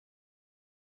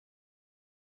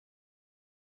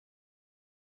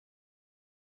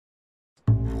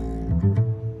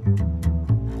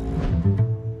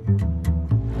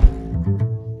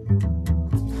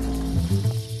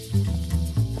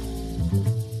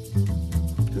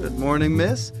Good morning,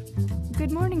 miss.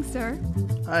 Good morning, sir.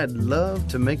 I'd love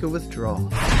to make a withdrawal.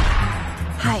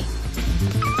 Hi.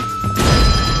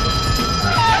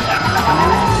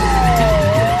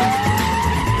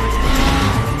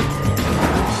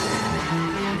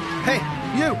 Hey,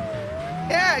 you!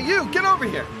 Yeah, you! Get over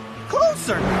here!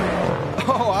 Closer!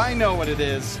 Oh, I know what it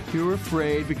is. You're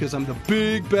afraid because I'm the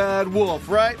big bad wolf,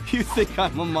 right? You think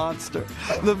I'm a monster.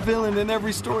 The villain in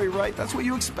every story, right? That's what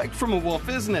you expect from a wolf,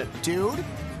 isn't it? Dude,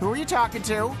 who are you talking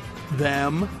to?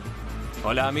 Them.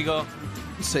 Hola, amigo.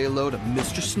 Say hello to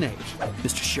Mr. Snake,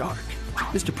 Mr. Shark,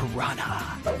 Mr.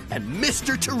 Piranha, and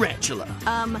Mr. Tarantula.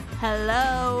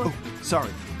 Hello? Oh, sorry,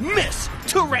 Miss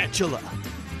Tarantula.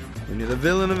 When you're the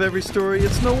villain of every story,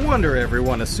 it's no wonder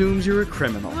everyone assumes you're a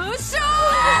criminal.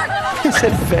 Shark! Is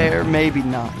it fair? Maybe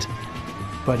not.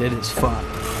 But it is fun.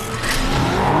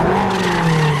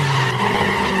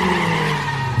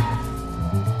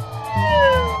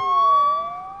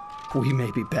 We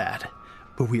may be bad,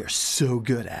 but we are so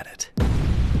good at it.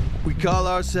 We call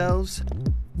ourselves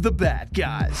the Bad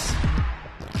Guys.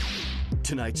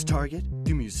 Tonight's target,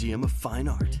 the Museum of Fine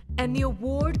Art. And the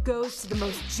award goes to the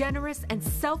most generous and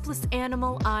selfless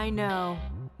animal I know,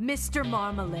 Mr.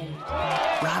 Marmalade.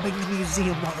 Robbing the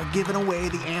museum while they're giving away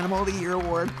the Animal of the Year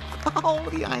award. Oh,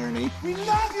 the irony. We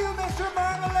love you, Mr.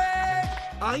 Marmalade!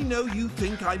 I know you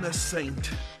think I'm a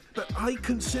saint, but I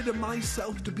consider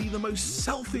myself to be the most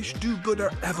selfish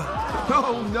do-gooder ever.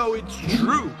 Oh, no, it's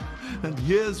true. And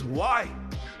here's why.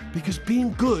 Because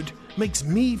being good makes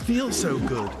me feel so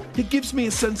good. It gives me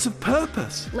a sense of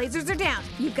purpose. Lasers are down.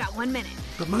 You've got 1 minute.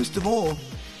 But most of all,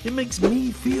 it makes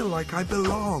me feel like I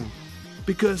belong.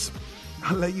 Because,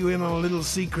 I'll let you in on a little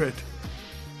secret.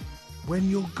 When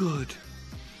you're good,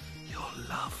 you're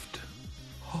loved.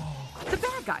 The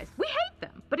bad guys, we hate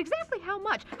them. But exactly how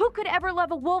much? Who could ever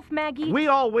love a wolf, Maggie? We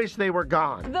all wish they were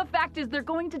gone. The fact is they're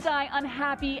going to die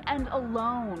unhappy and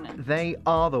alone. They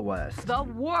are the worst. The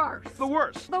worst. The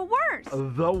worst. The worst.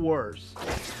 The worst.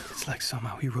 It's like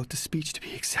somehow he wrote the speech to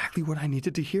be exactly what I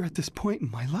needed to hear at this point in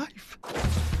my life.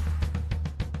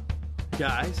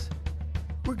 Guys,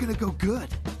 we're gonna go good.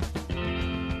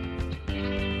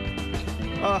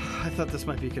 I thought this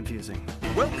might be confusing.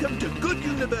 Welcome to Good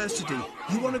University.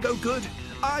 You want to go good?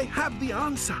 I have the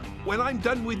answer. When I'm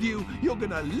done with you, you're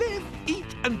gonna live,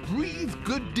 eat, and breathe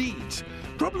good deeds.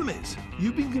 Problem is,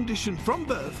 you've been conditioned from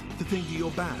birth to think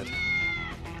you're bad.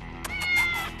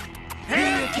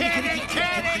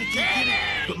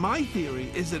 But my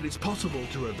theory is that it's possible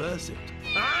to reverse it.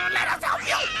 Let us help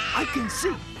you! I can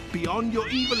see, beyond your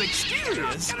evil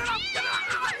exteriors,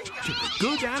 to the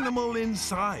good animal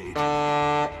inside.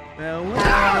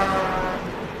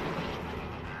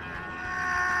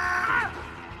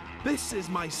 This is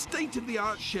my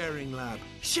state-of-the-art sharing lab.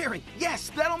 Sharing,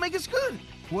 yes, that'll make us good.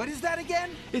 What is that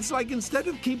again? It's like instead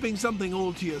of keeping something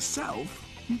all to yourself,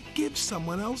 you give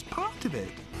someone else part of it.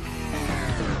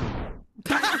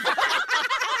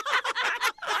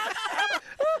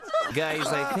 Guys,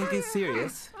 I think it's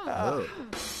serious. Oh.